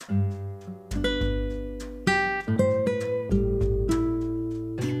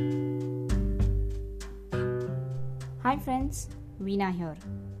Hi friends, Veena here.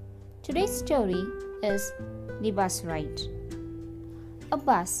 Today's story is The Bus Ride. A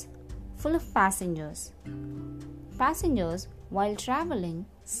bus full of passengers. Passengers, while traveling,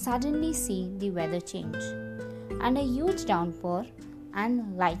 suddenly see the weather change and a huge downpour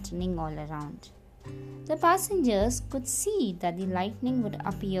and lightning all around. The passengers could see that the lightning would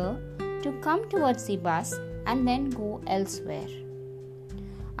appear to come towards the bus and then go elsewhere.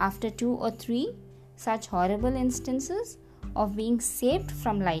 After 2 or 3 such horrible instances of being saved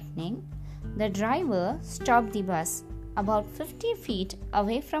from lightning, the driver stopped the bus about 50 feet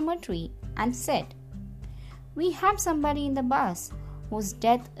away from a tree and said, "We have somebody in the bus whose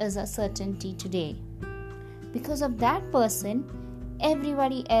death is a certainty today. Because of that person,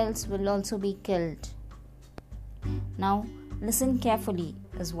 everybody else will also be killed." Now, listen carefully,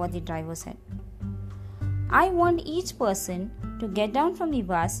 is what the driver said. "I want each person to get down from the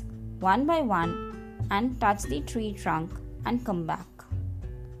bus one by one and touch the tree trunk and come back.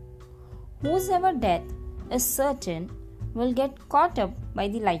 Whosever death is certain will get caught up by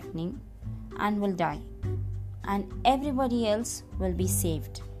the lightning and will die, and everybody else will be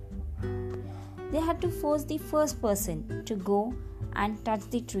saved." They had to force the first person to go and touch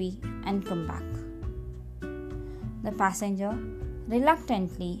the tree and come back. The passenger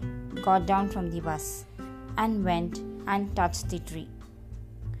reluctantly got down from the bus and went and touched the tree.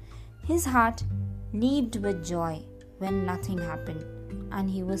 His heart leaped with joy when nothing happened and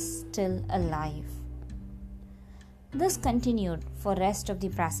he was still alive. This continued for rest of the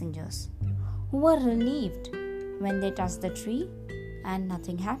passengers, who were relieved when they touched the tree and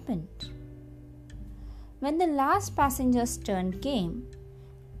nothing happened. When the last passenger's turn came,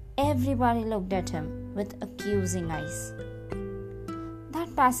 everybody looked at him with accusing eyes.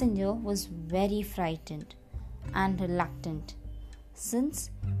 That passenger was very frightened and reluctant, since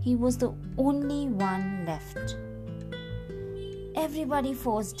he was the only one left. Everybody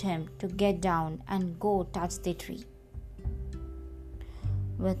forced him to get down and go touch the tree.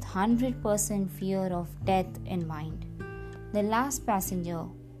 With 100% fear of death in mind, the last passenger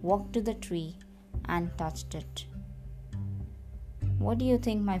walked to the tree and touched it. What do you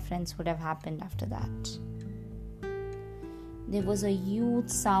think, my friends, would have happened after that? There was a huge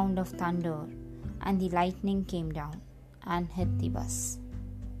sound of thunder and the lightning came down and hit the bus.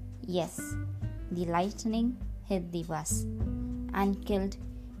 Yes, the lightning hit the bus and killed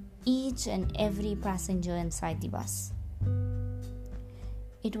each and every passenger inside the bus.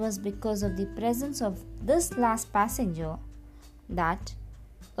 It was because of the presence of this last passenger that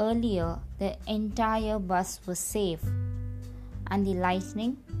earlier the entire bus was safe and the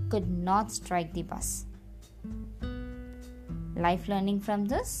lightning could not strike the bus. Life learning from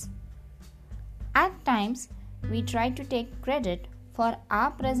this? At times, we try to take credit for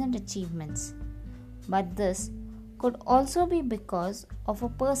our present achievements, but this could also be because of a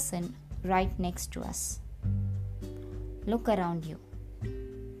person right next to us. Look around you.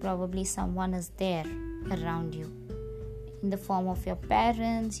 Probably someone is there around you, in the form of your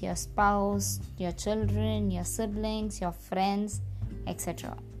parents, your spouse, your children, your siblings, your friends,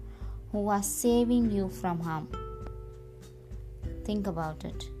 etc., who are saving you from harm. Think about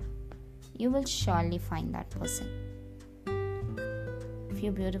it. You will surely find that person.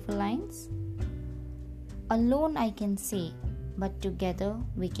 Few beautiful lines. Alone I can say, but together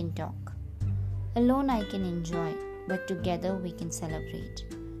we can talk. Alone I can enjoy, but together we can celebrate.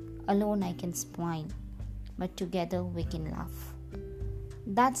 Alone I can smile, but together we can laugh.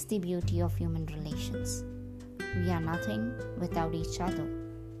 That's the beauty of human relations. We are nothing without each other.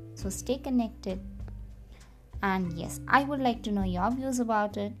 So stay connected. And yes, I would like to know your views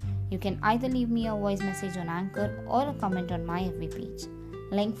about it. You can either leave me a voice message on Anchor or a comment on my FB page.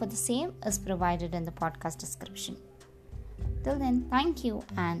 Link for the same is provided in the podcast description. Till then, thank you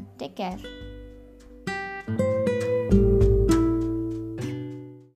and take care.